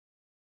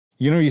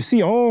You know, you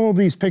see all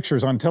these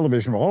pictures on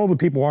television of all the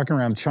people walking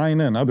around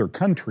China and other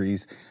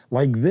countries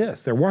like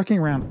this. They're walking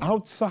around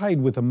outside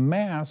with a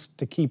mask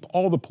to keep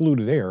all the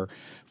polluted air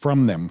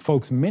from them.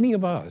 Folks, many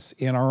of us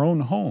in our own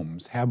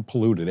homes have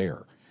polluted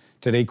air.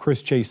 Today,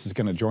 Chris Chase is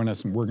going to join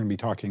us, and we're going to be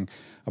talking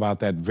about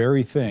that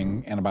very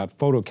thing and about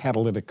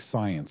photocatalytic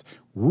science.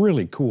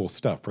 Really cool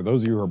stuff. For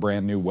those of you who are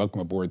brand new, welcome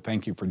aboard.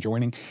 Thank you for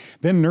joining.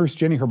 Then Nurse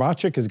Jenny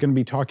Hrbacek is going to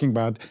be talking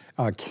about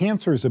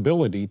cancer's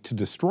ability to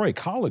destroy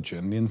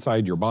collagen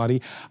inside your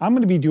body. I'm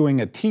going to be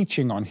doing a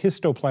teaching on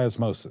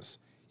histoplasmosis.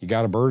 You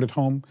got a bird at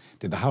home?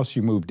 Did the house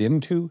you moved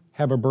into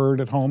have a bird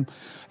at home?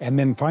 And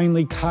then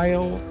finally,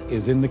 Kyle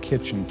is in the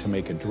kitchen to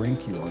make a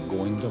drink you are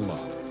going to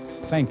love.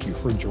 Thank you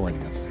for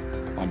joining us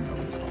on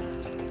Know the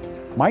Cause.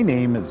 My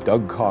name is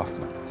Doug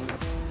Kaufmann.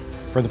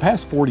 For the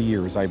past 40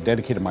 years, I've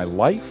dedicated my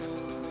life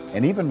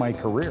and even my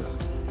career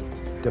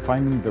to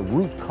finding the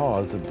root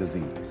cause of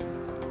disease.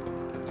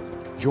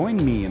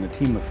 Join me in a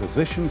team of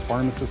physicians,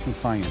 pharmacists, and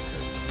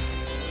scientists,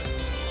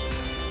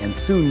 and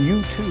soon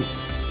you too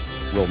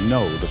will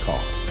know the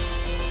cause.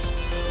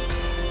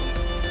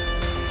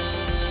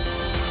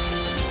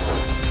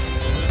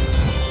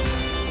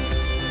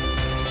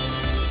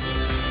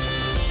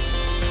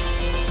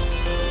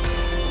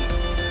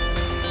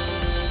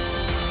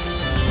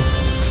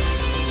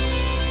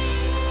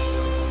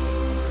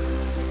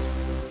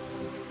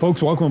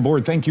 Folks, welcome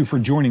aboard. Thank you for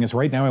joining us.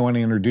 Right now, I want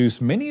to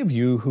introduce many of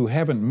you who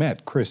haven't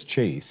met Chris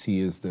Chase. He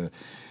is the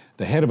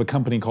head of a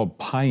company called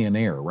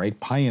Pionair, right?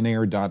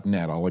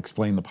 Pionair.net. I'll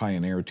explain the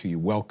Pionair to you.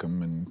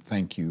 Welcome, and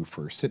thank you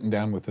for sitting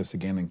down with us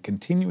again and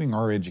continuing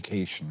our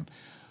education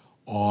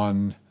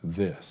on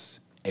this,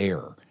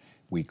 air.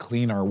 We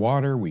clean our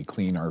water, we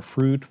clean our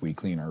fruit, we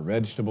clean our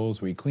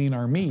vegetables, we clean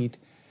our meat.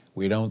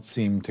 We don't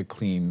seem to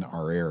clean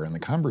our air. And the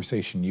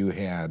conversation you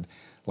had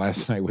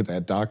last night with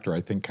that doctor,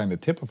 I think, kind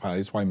of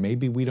typifies why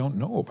maybe we don't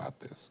know about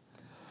this.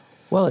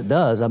 Well, it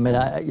does. I mean,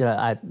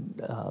 I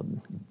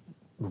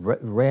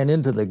ran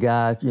into the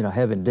guy,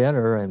 having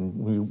dinner,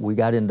 and we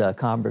got into a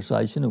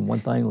conversation, and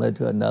one thing led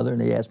to another,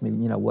 and he asked me,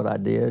 what I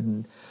did,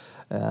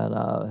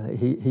 and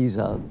he's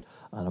an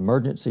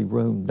emergency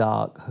room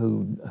doc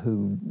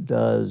who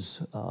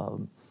does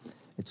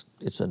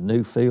it's a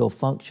new field,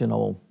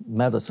 functional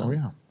medicine. Oh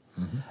yeah.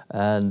 Mm-hmm.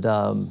 And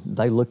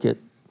they look at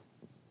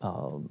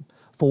 4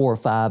 or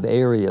 5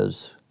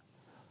 areas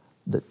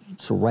that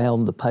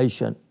surround the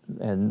patient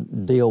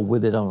and deal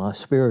with it on a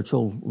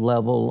spiritual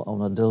level,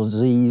 on a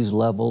disease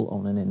level,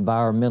 on an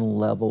environmental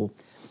level.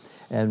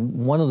 And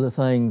one of the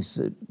things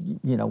that,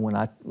 when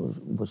I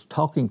was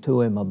talking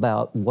to him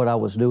about what I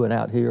was doing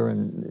out here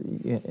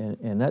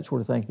and that sort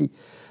of thing,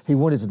 he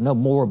wanted to know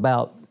more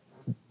about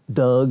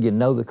Doug and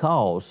know the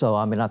cause. So,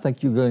 I mean, I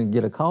think you're going to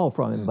get a call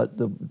from him. But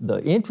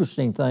the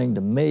interesting thing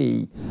to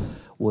me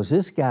was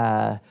this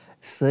guy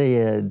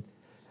said,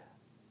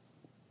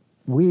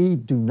 we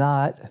do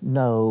not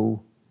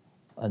know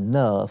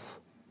enough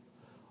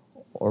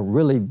or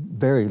really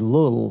very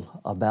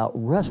little about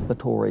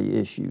respiratory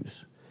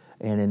issues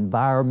and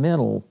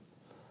environmental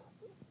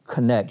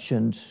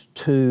connections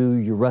to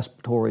your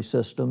respiratory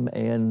system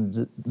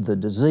and the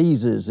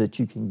diseases that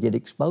you can get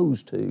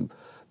exposed to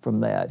from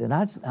that. And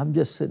I'm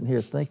just sitting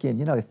here thinking,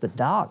 if the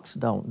docs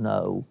don't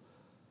know,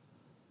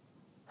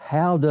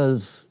 how do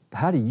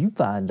you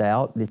find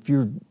out if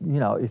you're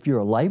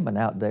a layman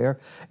out there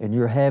and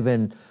you're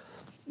having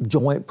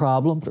joint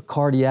problems or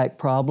cardiac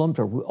problems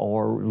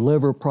or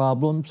liver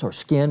problems or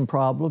skin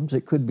problems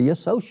that could be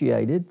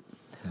associated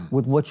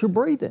with what you're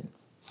breathing?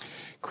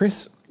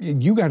 Chris,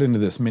 you got into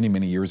this many,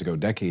 many years ago,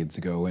 decades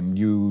ago, and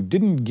you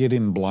didn't get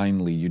in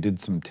blindly. You did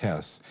some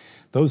tests.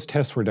 Those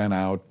tests were done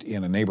out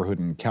in a neighborhood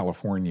in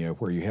California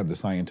where you had the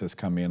scientists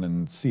come in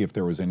and see if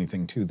there was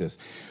anything to this.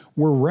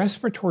 Were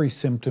respiratory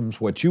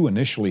symptoms what you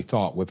initially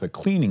thought with a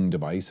cleaning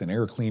device, an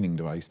air cleaning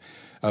device,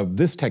 of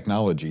this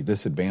technology,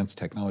 this advanced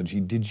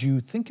technology? Did you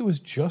think it was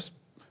just,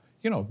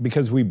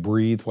 because we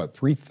breathe,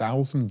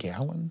 3,000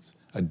 gallons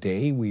a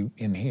day we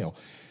inhale?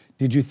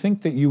 Did you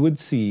think that you would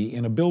see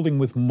in a building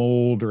with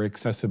mold or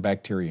excessive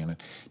bacteria in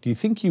it, do you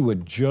think you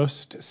would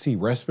just see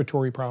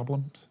respiratory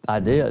problems?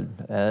 I did.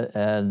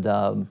 And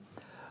a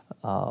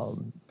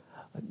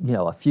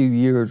few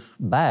years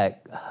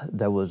back,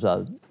 there was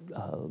a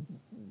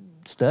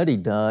study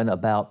done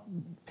about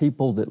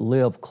people that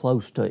live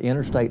close to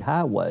interstate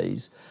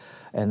highways,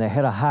 and they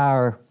had a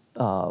higher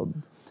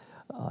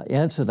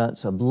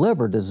incidence of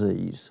liver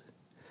disease.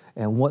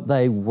 And what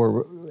they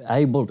were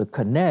able to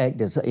connect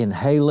is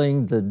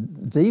inhaling the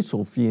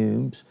diesel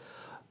fumes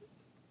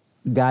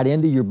got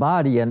into your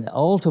body and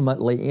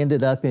ultimately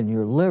ended up in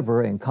your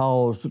liver and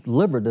caused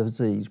liver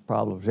disease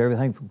problems,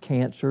 everything from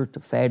cancer to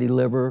fatty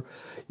liver,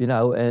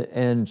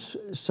 and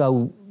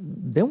so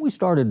then we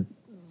started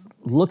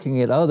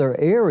looking at other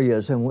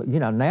areas, and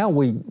now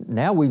we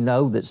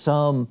know that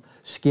some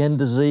skin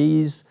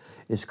disease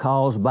is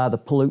caused by the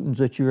pollutants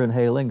that you're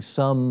inhaling,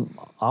 some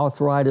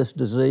arthritis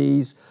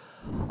disease,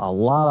 A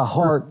lot of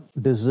heart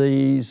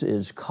disease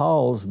is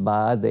caused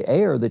by the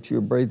air that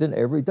you're breathing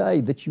every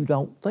day that you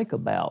don't think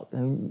about.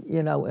 And,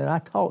 you know, and I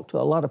talk to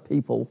a lot of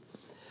people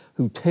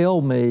who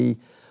tell me,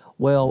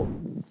 well,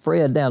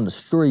 Fred down the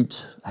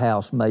street's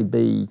house may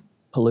be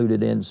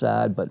polluted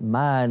inside, but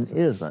mine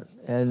isn't.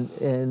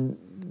 And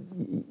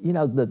you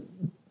know, the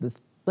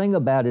thing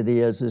about it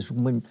is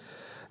when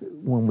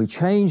we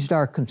changed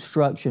our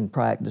construction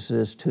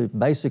practices to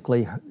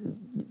basically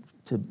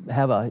to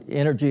have an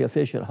energy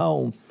efficient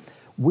home,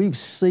 we've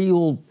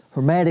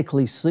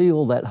hermetically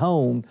sealed that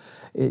home,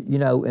 you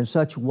know, in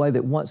such a way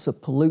that once the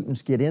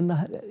pollutants get in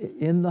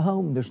the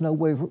home, there's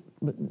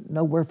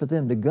nowhere for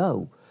them to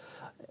go,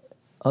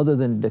 other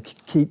than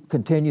to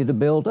continue to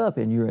build up,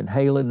 and you're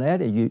inhaling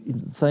that,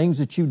 and things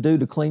that you do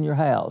to clean your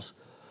house,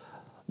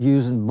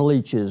 using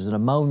bleaches and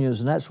ammonias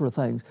and that sort of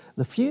thing.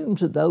 The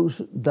fumes that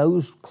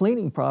those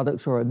cleaning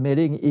products are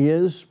emitting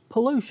is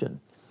pollution.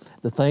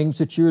 The things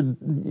that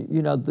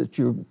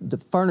the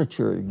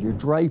furniture, your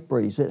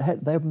draperies,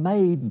 they're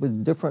made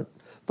with different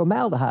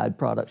formaldehyde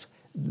products.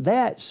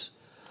 That's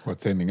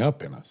what's ending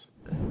up in us.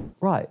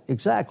 Right,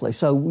 exactly.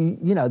 So,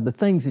 you know, the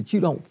things that you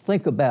don't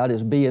think about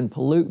as being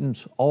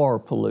pollutants are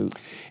pollutants.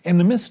 And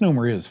the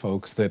misnomer is,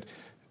 folks, that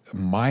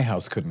my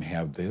house couldn't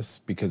have this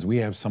because we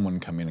have someone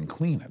come in and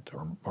clean it,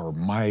 or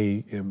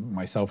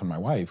myself and my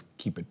wife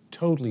keep it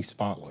totally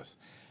spotless.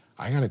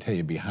 I got to tell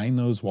you, behind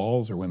those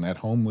walls, or when that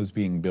home was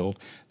being built,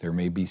 there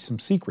may be some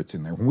secrets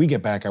in there. When we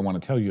get back, I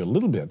want to tell you a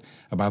little bit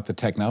about the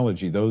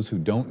technology, those who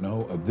don't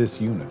know of this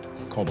unit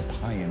called a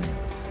Pioneer.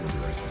 We'll be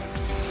right back.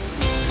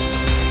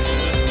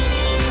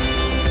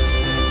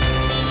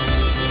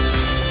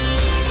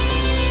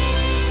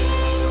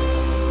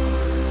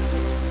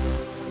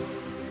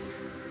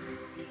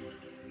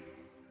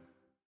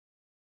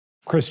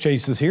 Chris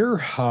Chase is here,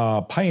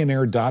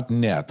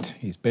 Pionair.net.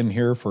 He's been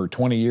here for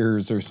 20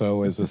 years or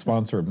so as a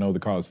sponsor of Know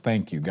the Cause.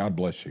 Thank you. God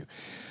bless you.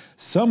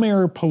 Some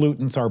air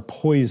pollutants are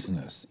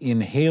poisonous.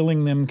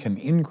 Inhaling them can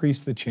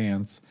increase the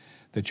chance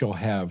that you'll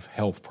have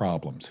health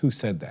problems. Who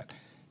said that?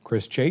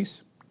 Chris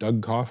Chase?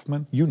 Doug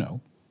Kaufmann? You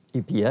know.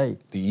 EPA.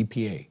 The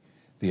EPA,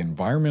 the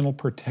Environmental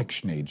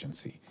Protection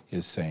Agency,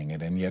 is saying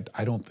it, and yet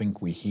I don't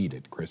think we heed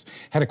it. Chris,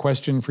 had a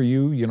question for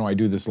you. You know, I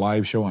do this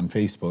live show on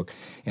Facebook,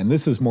 and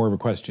this is more of a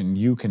question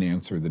you can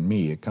answer than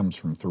me. It comes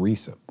from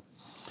Theresa.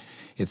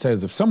 It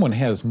says, if someone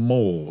has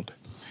mold,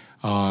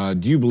 do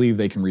you believe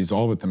they can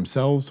resolve it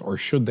themselves, or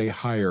should they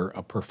hire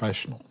a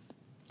professional?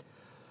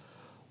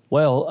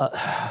 Well,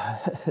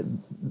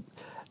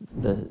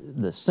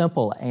 the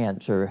simple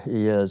answer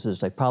is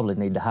they probably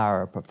need to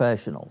hire a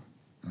professional.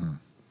 Mm.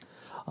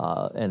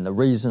 And the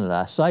reason that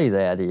I say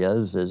that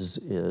is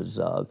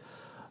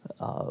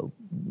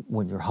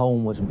when your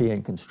home was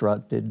being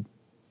constructed,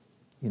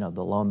 you know,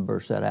 the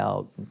lumber set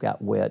out,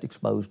 got wet,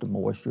 exposed to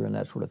moisture and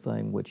that sort of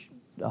thing, which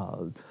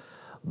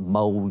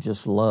mold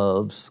just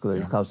loves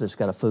because it's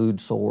got a food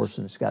source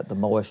and it's got the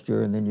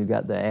moisture, and then you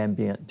got the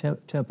ambient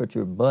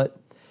temperature. But,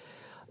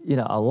 you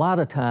know, a lot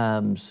of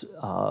times,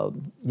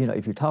 you know,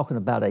 if you're talking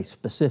about a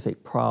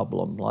specific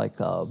problem like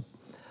a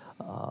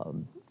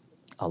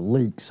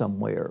leak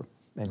somewhere,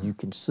 and you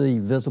can see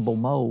visible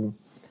mold,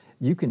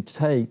 you can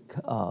take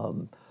a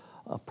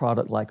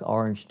product like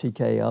Orange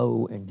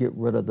TKO and get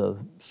rid of the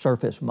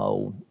surface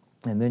mold,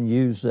 and then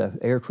use the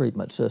air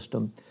treatment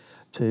system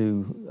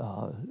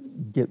to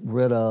get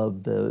rid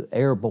of the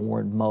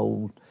airborne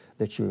mold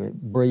that you're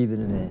breathing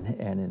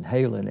and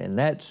inhaling, and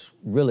that's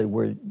really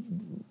where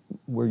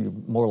you're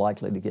more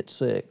likely to get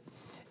sick,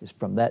 is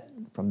from that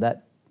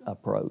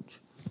approach.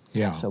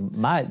 Yeah. So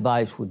my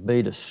advice would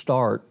be to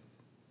start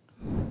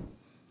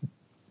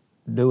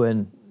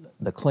doing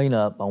the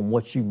cleanup on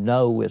what you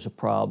know is a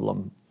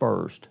problem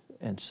first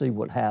and see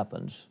what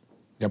happens.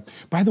 Yep.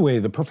 By the way,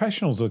 the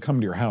professionals that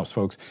come to your house,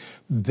 folks,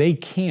 they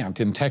can't,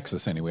 in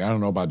Texas anyway, I don't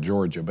know about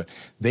Georgia, but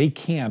they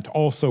can't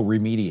also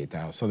remediate the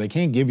house. So they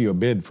can't give you a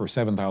bid for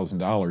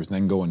 $7,000 and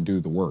then go and do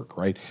the work,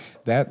 right?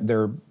 That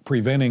they're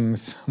preventing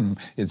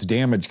its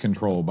damage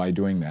control by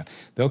doing that.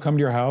 They'll come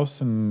to your house,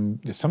 and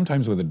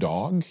sometimes with a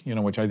dog, you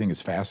know, which I think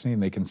is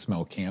fascinating. They can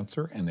smell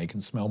cancer and they can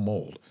smell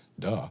mold.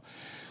 Duh.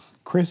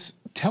 Chris,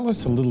 tell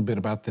us a little bit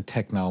about the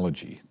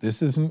technology.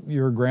 This isn't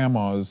your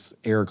grandma's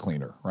air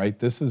cleaner, right?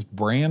 This is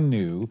brand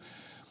new,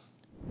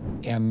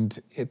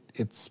 and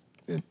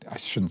I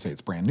shouldn't say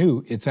it's brand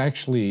new. It's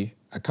actually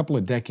a couple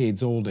of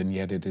decades old, and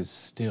yet it is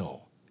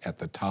still at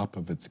the top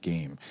of its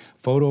game.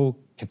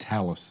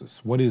 Photocatalysis,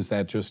 what is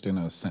that, just in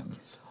a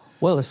sentence?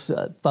 Well,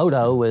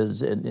 photo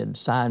is, in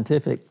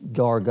scientific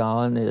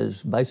jargon,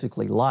 is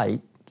basically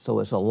light. So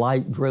it's a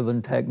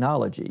light-driven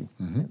technology.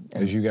 Mm-hmm.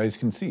 As you guys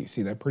can see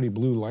that pretty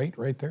blue light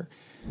right there?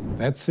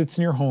 That sits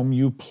in your home,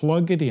 you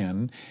plug it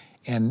in,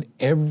 and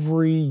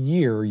every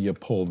year you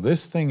pull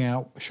this thing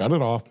out, shut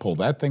it off, pull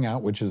that thing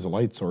out, which is a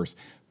light source,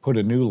 put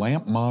a new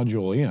lamp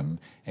module in,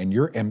 and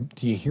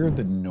do you hear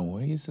the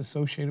noise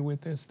associated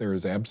with this? There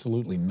is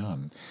absolutely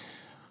none.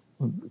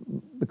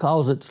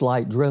 Because it's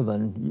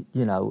light-driven,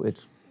 you know,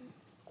 it's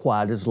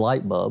white as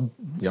light bulb.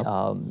 Yep.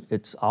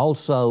 It's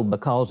also,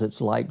 because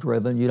it's light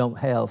driven, you don't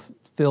have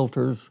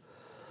filters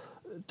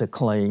to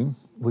clean,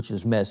 which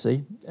is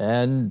messy,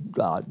 and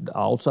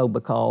also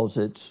because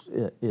it's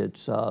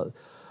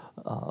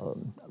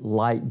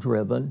light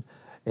driven,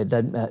 it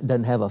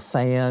doesn't have a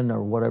fan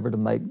or whatever to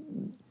make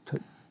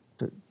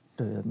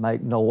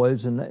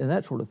noise and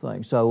that sort of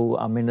thing. So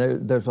I mean,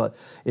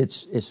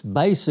 it's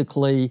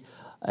basically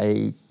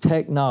a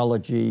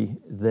technology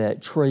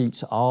that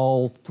treats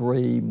all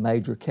three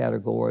major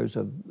categories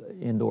of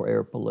indoor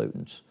air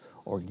pollutants,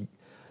 or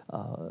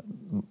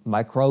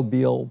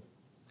microbial,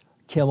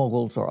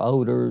 chemicals or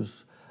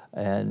odors,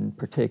 and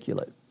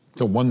particulate.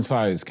 So one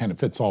size kind of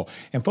fits all.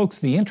 And folks,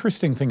 the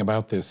interesting thing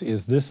about this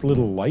is this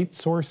little light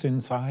source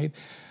inside.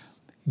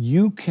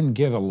 You can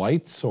get a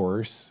light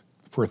source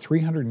for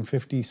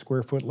 350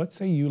 square foot. Let's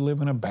say you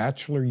live in a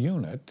bachelor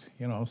unit,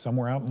 you know,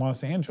 somewhere out in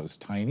Los Angeles,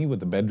 tiny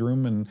with a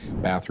bedroom and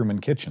bathroom and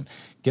kitchen.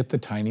 Get the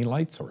tiny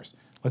light source.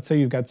 Let's say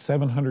you've got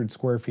 700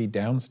 square feet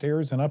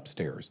downstairs and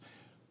upstairs.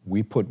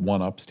 We put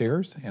one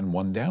upstairs and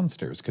one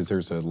downstairs because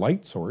there's a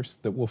light source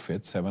that will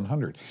fit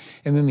 700.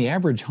 And then the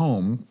average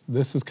home,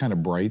 this is kind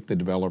of bright, the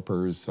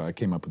developers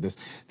came up with this.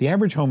 The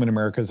average home in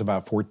America is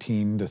about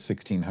 1,400 to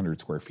 1,600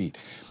 square feet.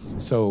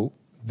 So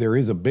there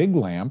is a big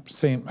lamp,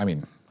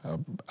 a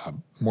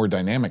more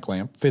dynamic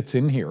lamp fits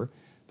in here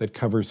that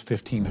covers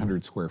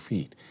 1,500 square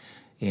feet.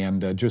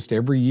 And just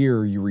every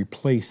year you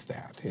replace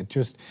that.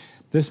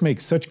 This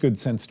makes such good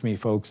sense to me,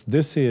 folks.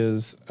 This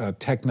is a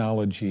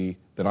technology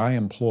that I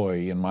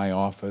employ in my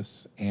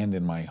office and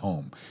in my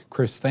home.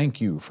 Chris,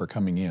 thank you for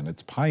coming in.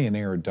 It's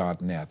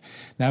Pionair.net.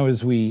 Now,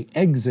 as we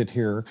exit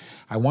here,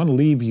 I want to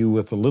leave you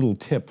with a little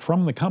tip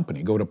from the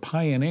company. Go to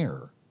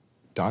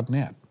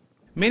Pionair.net.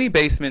 Many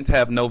basements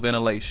have no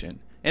ventilation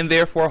and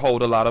therefore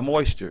hold a lot of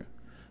moisture.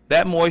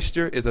 That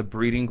moisture is a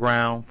breeding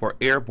ground for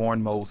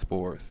airborne mold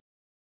spores.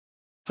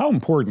 How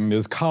important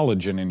is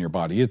collagen in your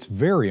body? It's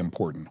very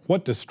important.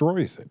 What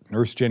destroys it?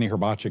 Nurse Jenny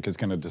Hrbacek is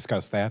going to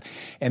discuss that.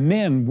 And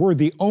then we're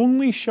the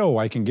only show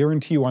I can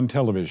guarantee you on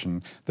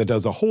television that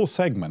does a whole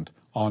segment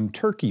on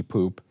turkey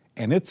poop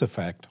and its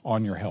effect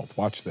on your health.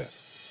 Watch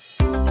this.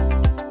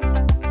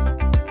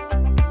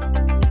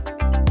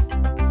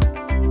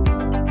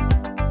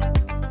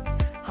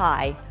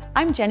 Hi,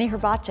 I'm Jenny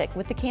Hrbacek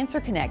with the Cancer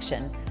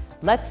Connection.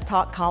 Let's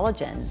talk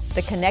collagen,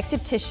 the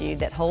connective tissue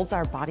that holds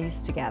our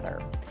bodies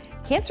together.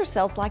 Cancer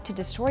cells like to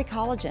destroy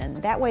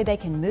collagen. That way they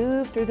can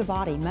move through the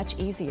body much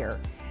easier.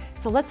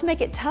 So let's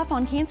make it tough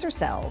on cancer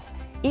cells.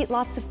 Eat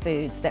lots of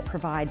foods that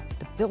provide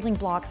the building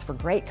blocks for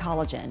great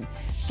collagen.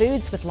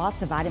 Foods with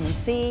lots of vitamin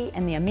C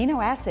and the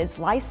amino acids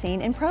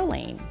lysine and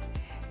proline.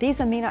 These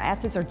amino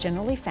acids are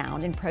generally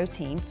found in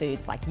protein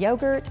foods like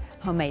yogurt,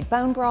 homemade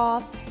bone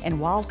broth, and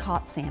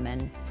wild-caught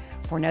salmon.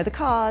 For Know the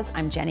Cause,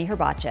 I'm Jenny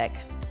Hrbacek.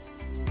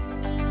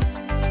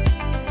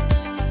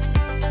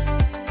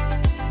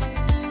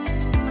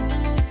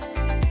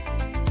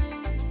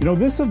 You know,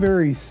 this is a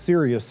very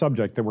serious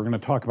subject that we're going to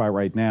talk about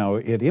right now.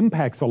 It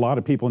impacts a lot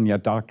of people, and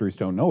yet doctors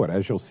don't know it,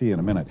 as you'll see in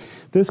a minute.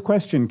 This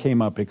question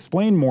came up.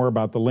 Explain more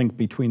about the link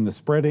between the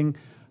spreading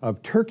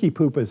of turkey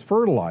poop as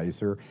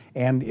fertilizer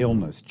and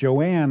illness.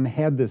 Joanne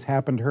had this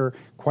happen to her.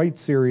 Quite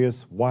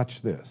serious.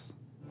 Watch this.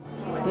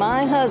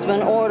 My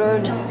husband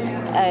ordered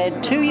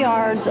 2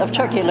 yards of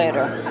turkey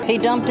litter. He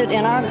dumped it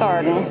in our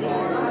garden,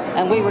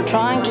 and we were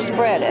trying to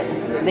spread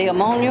it. The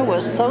ammonia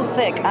was so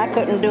thick, I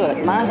couldn't do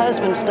it. My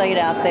husband stayed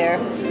out there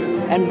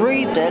and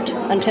breathed it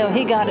until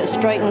he got it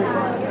straightened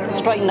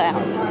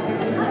out.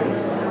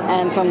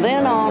 And from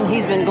then on,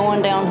 he's been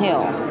going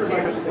downhill.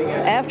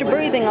 After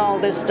breathing all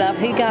this stuff,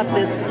 he got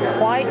this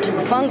white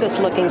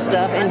fungus-looking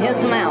stuff in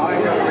his mouth,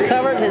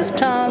 covered his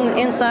tongue,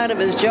 inside of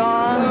his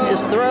jaw,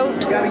 his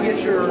throat,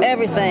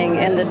 everything.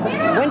 And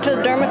went to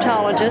the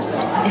dermatologist.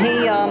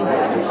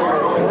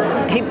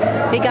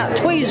 He got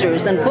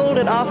tweezers and pulled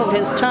it off of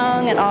his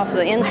tongue and off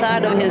the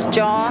inside of his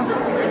jaw.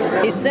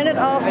 He sent it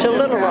off to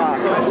Little Rock,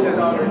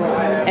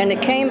 and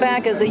it came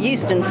back as a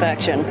yeast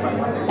infection.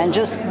 And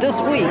just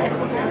this week,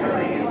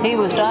 he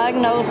was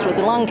diagnosed with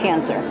lung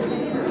cancer.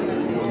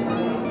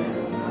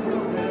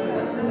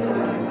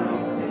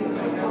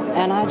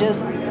 And I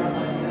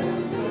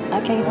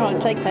can't hardly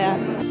take that.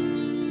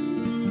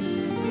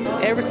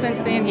 Ever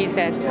since then, he's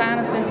had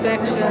sinus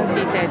infections,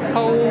 he's had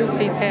colds,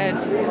 he's had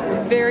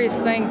various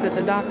things that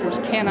the doctors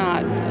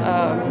cannot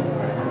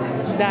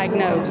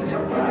diagnose.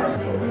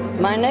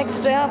 My next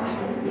step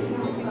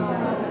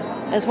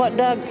is what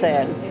Doug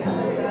said,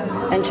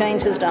 and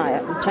change his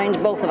diet, change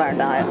both of our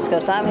diets,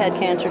 because I've had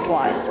cancer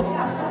twice.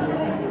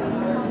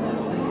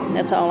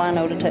 That's all I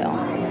know to tell.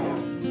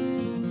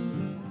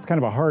 It's kind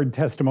of a hard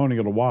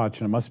testimonial to watch,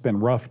 and it must have been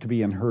rough to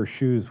be in her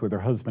shoes with her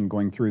husband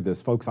going through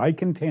this. Folks, I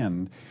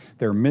contend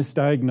there are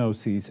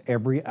misdiagnoses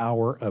every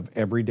hour of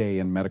every day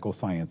in medical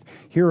science.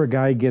 Here a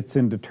guy gets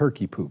into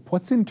turkey poop.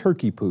 What's in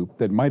turkey poop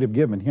that might have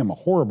given him a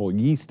horrible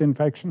yeast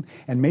infection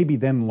and maybe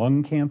then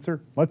lung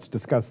cancer? Let's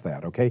discuss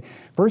that, okay?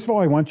 First of all,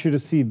 I want you to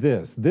see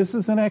this. This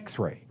is an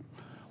x-ray.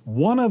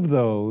 One of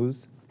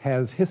those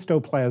has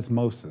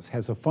histoplasmosis,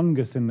 has a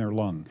fungus in their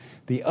lung.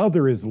 The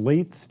other is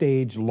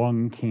late-stage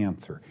lung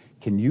cancer.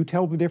 Can you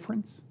tell the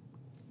difference?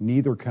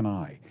 Neither can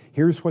I.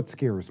 Here's what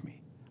scares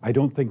me. I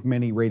don't think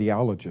many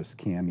radiologists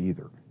can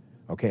either.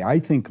 Okay, I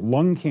think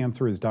lung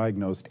cancer is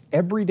diagnosed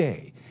every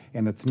day,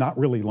 and it's not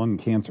really lung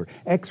cancer.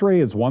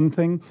 X-ray is one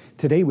thing.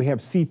 Today we have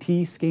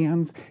CT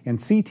scans,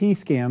 and CT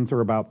scans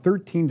are about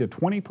 13 to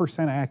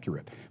 20%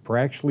 accurate for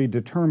actually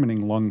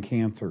determining lung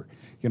cancer.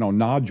 You know,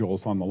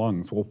 nodules on the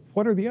lungs. Well,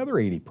 what are the other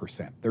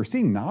 80%? They're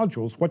seeing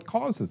nodules. What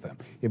causes them?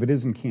 If it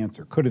isn't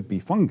cancer, could it be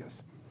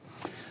fungus?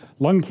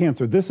 Lung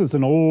cancer, this is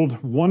an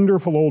old,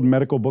 wonderful old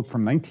medical book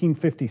from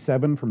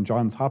 1957 from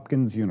Johns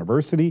Hopkins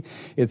University.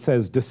 It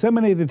says,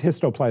 disseminated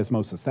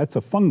histoplasmosis, that's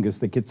a fungus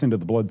that gets into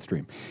the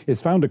bloodstream,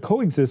 is found to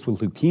coexist with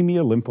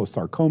leukemia,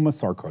 lymphosarcoma,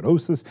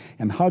 sarcoidosis,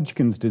 and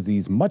Hodgkin's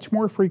disease much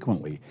more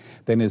frequently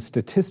than is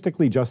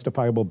statistically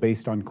justifiable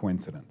based on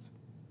coincidence.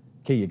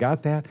 Okay, you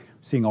got that?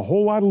 Seeing a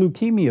whole lot of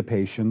leukemia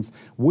patients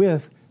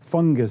with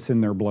fungus in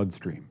their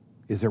bloodstream.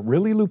 Is it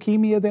really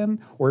leukemia then?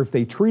 Or if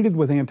they treated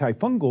with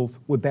antifungals,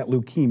 would that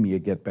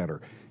leukemia get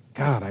better?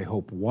 God, I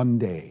hope one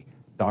day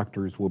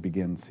doctors will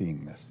begin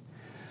seeing this.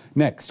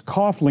 Next,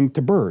 cough linked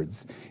to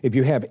birds. If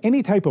you have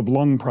any type of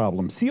lung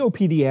problem,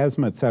 COPD,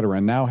 asthma, etc.,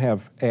 and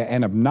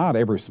have not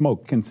ever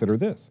smoked, consider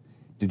this.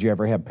 Did you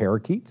ever have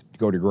parakeets? Did you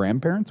go to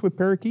grandparents with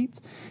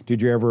parakeets?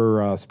 Did you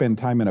ever spend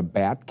time in a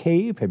bat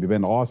cave? Have you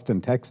been to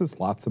Austin, Texas?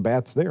 Lots of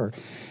bats there.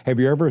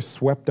 Have you ever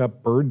swept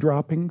up bird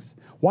droppings?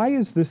 Why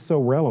is this so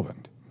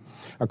relevant?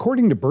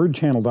 According to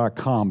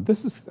birdchannel.com,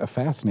 this is a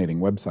fascinating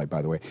website,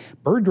 by the way,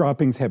 bird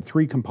droppings have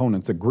three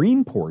components: a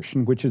green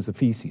portion, which is the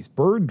feces.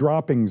 Bird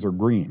droppings are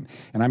green,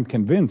 and I'm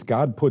convinced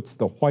God puts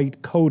the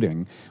white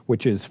coating,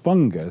 which is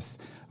fungus,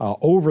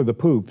 over the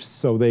poops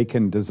so they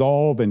can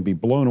dissolve and be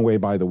blown away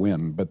by the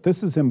wind. But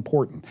this is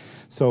important.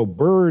 So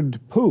bird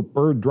poop,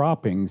 bird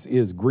droppings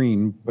is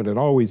green, but it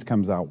always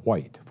comes out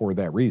white for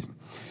that reason.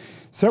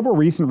 Several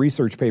recent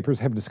research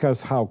papers have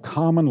discussed how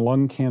common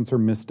lung cancer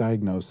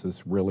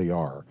misdiagnoses really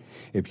are.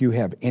 If you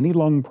have any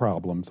lung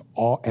problems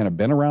and have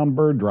been around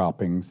bird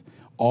droppings,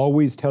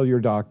 always tell your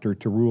doctor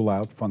to rule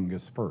out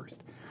fungus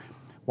first.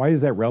 Why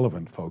is that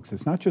relevant, folks?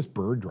 It's not just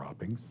bird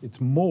droppings,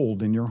 it's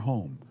mold in your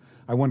home.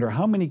 I wonder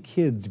how many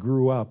kids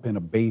grew up in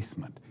a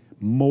basement,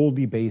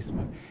 moldy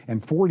basement,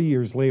 and 40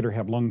 years later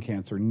have lung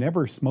cancer,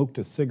 never smoked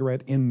a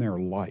cigarette in their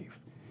life.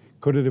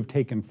 Could it have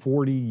taken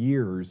 40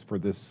 years for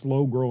this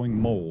slow-growing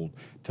mold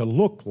to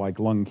look like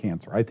lung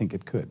cancer? I think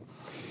it could.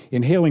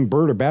 Inhaling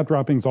bird or bat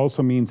droppings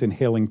also means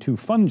inhaling two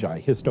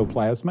fungi,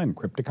 Histoplasma and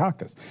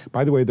Cryptococcus.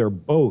 By the way, they're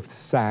both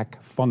sac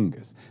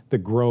fungus that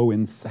grow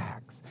in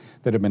sacs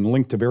that have been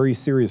linked to very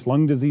serious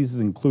lung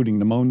diseases, including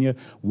pneumonia.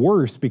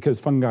 Worse,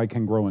 because fungi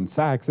can grow in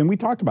sacs, and we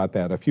talked about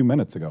that a few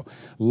minutes ago.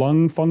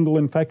 Lung fungal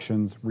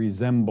infections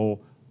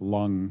resemble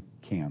lung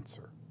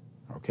cancer.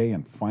 Okay,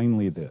 and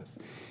finally this.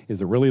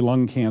 Is it really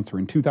lung cancer?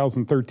 In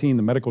 2013,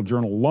 the medical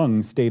journal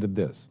Lung stated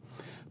this: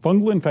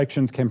 fungal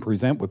infections can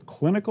present with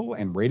clinical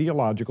and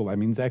radiological, that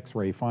means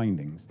X-ray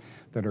findings,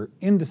 that are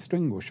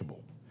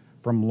indistinguishable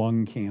from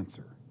lung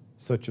cancer,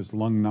 such as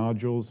lung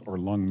nodules or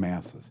lung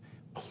masses.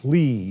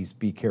 Please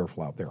be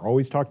careful out there.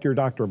 Always talk to your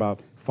doctor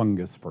about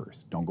fungus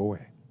first. Don't go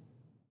away.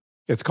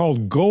 It's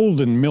called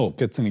golden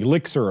milk. It's an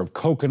elixir of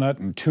coconut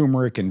and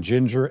turmeric and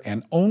ginger,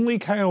 and only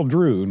Kyle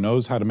Drew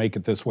knows how to make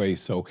it this way.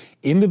 So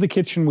into the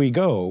kitchen we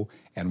go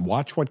and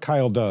watch what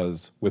Kyle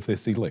does with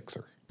this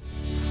elixir.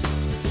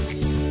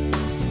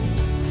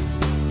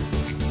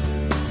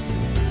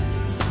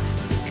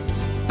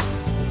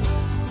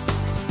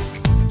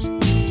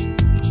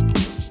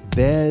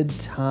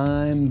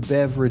 Bedtime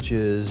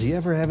beverages. You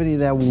ever have any of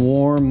that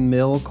warm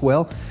milk?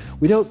 Well,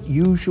 we don't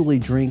usually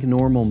drink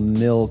normal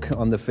milk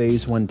on the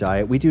phase 1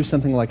 diet. We do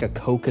something like a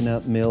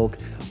coconut milk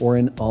or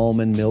an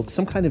almond milk,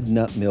 some kind of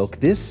nut milk.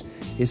 This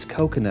is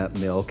coconut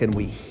milk, and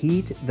we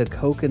heat the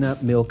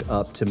coconut milk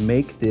up to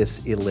make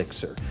this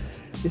elixir.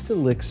 This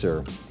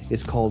elixir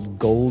is called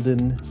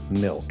golden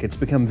milk. It's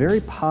become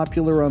very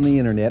popular on the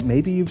internet.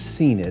 Maybe you've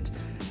seen it.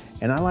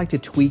 And I like to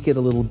tweak it a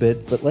little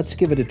bit, but let's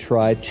give it a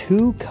try.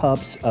 2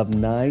 cups of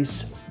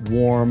nice,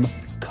 warm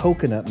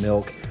coconut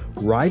milk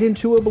right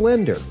into a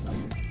blender.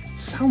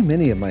 So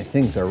many of my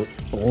things are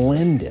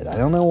blended. I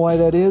don't know why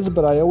that is,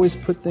 but I always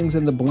put things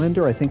in the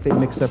blender. I think they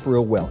mix up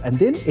real well. And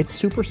then it's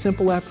super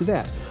simple after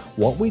that.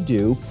 What we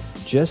do,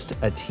 just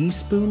a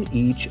teaspoon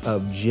each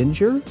of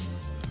ginger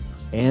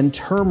and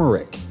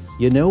turmeric.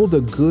 You know,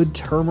 the good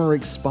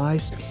turmeric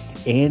spice,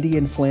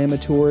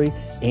 anti-inflammatory,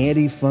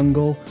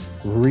 antifungal,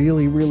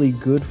 really, really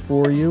good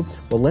for you.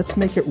 Well, let's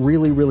make it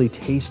really, really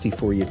tasty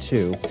for you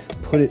too.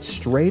 Put it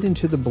straight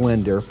into the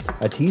blender,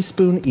 a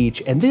teaspoon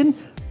each, and then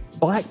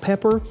black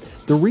pepper.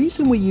 The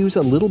reason we use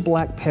a little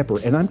black pepper,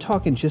 and I'm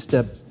talking just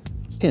a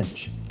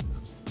pinch,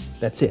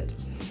 that's it.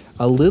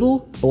 A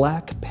little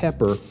black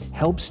pepper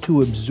helps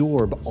to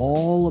absorb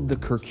all of the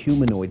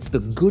curcuminoids, the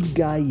good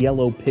guy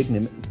yellow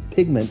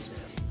pigments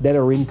that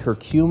are in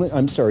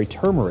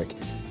turmeric.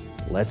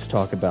 Let's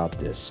talk about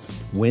this.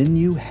 When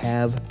you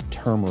have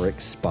turmeric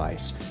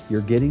spice.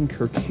 You're getting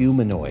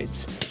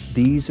curcuminoids.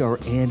 These are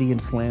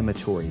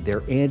anti-inflammatory,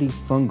 they're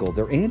antifungal,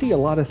 they're anti a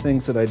lot of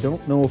things that I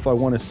don't know if I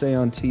want to say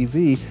on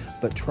TV,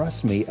 but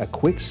trust me, a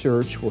quick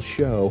search will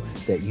show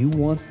that you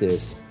want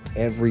this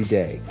every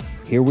day.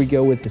 Here we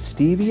go with the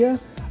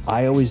stevia.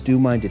 I always do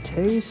mine to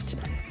taste,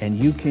 and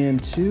you can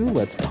too.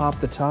 Let's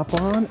pop the top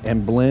on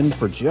and blend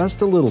for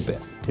just a little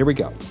bit. Here we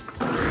go.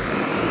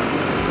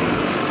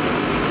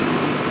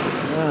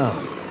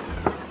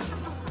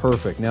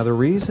 Perfect. Now the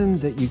reason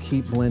that you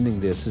keep blending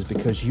this is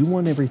because you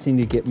want everything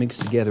to get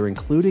mixed together,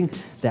 including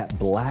that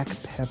black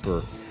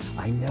pepper.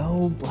 I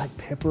know black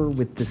pepper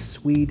with the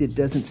sweet, it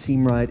doesn't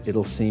seem right.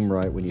 It'll seem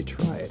right when you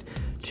try it.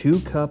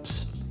 2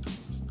 cups,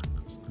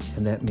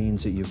 and that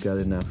means that you've got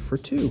enough for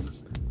 2.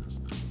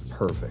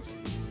 Perfect.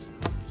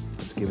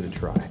 Let's give it a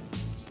try.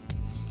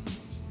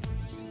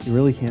 You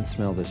really can't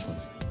smell this one.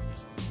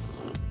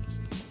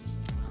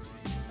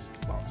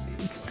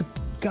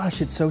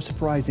 Gosh, it's so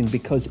surprising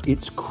because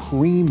it's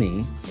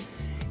creamy,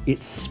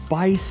 it's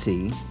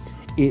spicy,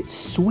 it's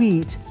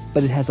sweet,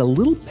 but it has a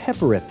little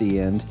pepper at the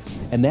end,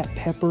 and that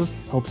pepper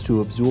helps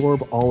to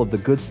absorb all of the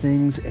good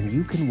things, and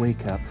you can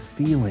wake up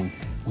feeling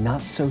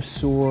not so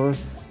sore,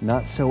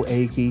 not so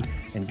achy,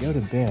 and go to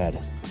bed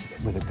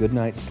with a good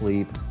night's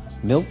sleep,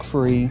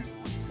 milk-free,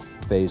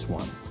 phase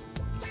 1.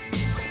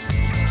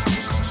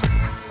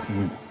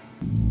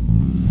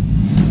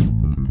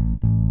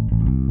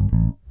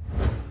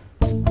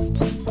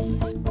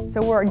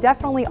 So we're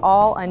definitely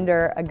all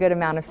under a good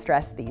amount of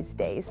stress these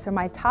days. So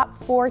my top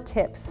 4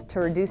 tips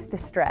to reduce the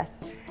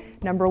stress.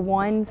 Number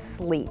 1,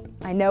 sleep.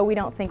 I know we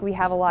don't think we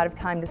have a lot of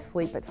time to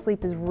sleep, but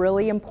sleep is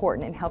really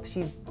important and helps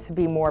you to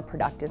be more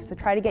productive. So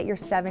try to get your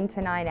 7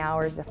 to 9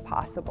 hours if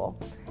possible.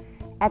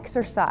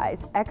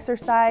 Exercise.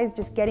 Exercise,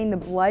 just getting the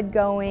blood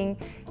going,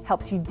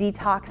 helps you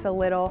detox a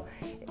little.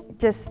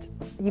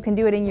 You can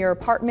do it in your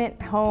apartment,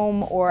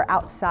 home, or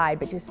outside,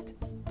 but just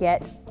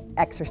get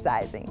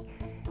exercising.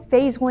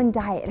 Phase 1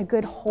 diet, a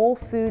good whole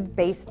food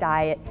based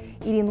diet,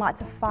 eating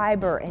lots of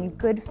fiber and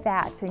good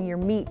fats and your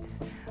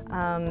meats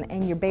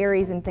and your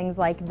berries and things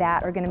like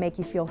that are going to make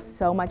you feel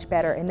so much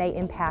better, and they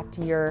impact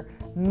your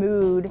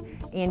mood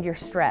and your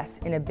stress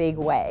in a big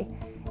way.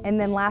 And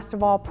then last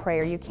of all,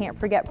 prayer. You can't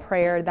forget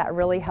prayer. That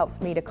really helps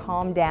me to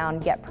calm down,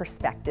 get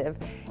perspective,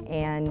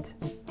 and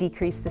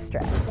decrease the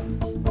stress.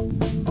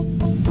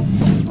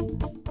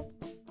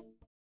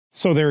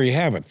 So there you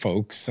have it,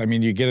 folks. I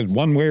mean, you get it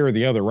one way or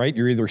the other, right?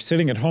 You're either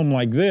sitting at home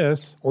like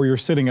this, or you're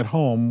sitting at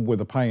home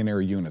with a Pioneer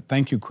unit.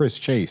 Thank you, Chris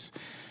Chase,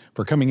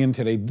 for coming in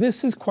today.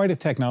 This is quite a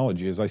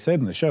technology. As I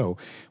said in the show,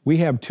 we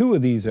have 3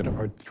 of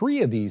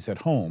these at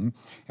home,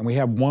 and we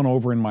have one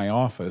over in my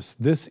office.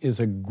 This is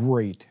a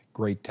great,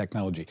 great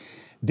technology.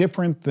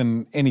 Different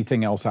than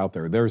anything else out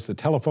there. There's the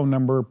telephone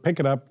number, pick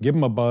it up, give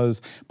him a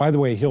buzz. By the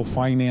way, he'll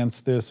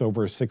finance this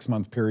over a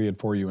 6-month period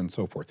for you and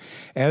so forth.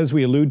 As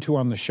we allude to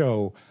on the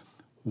show,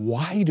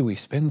 why do we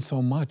spend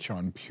so much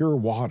on pure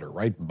water,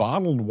 right?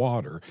 Bottled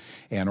water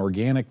and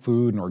organic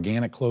food and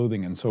organic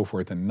clothing and so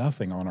forth, and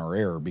nothing on our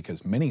air,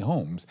 because many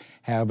homes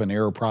have an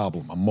air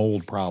problem, a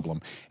mold problem,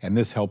 and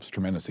this helps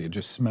tremendously. It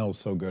just smells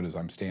so good as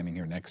I'm standing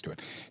here next to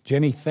it.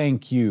 Jenny,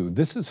 thank you.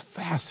 This is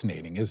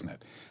fascinating, isn't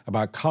it?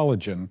 About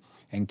collagen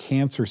and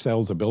cancer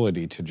cells'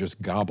 ability to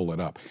just gobble it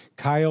up.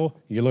 Kyle,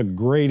 you look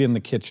great in the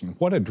kitchen.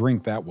 What a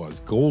drink that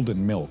was,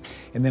 golden milk.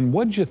 And then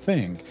what'd you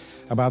think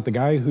about the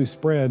guy who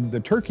spread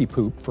the turkey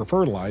poop for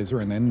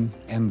fertilizer and then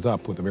ends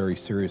up with a very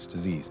serious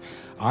disease?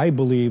 I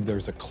believe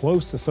there's a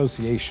close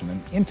association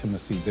and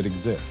intimacy that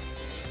exists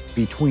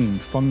between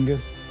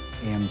fungus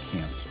and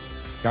cancer.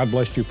 God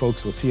bless you,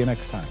 folks. We'll see you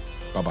next time.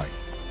 Bye-bye.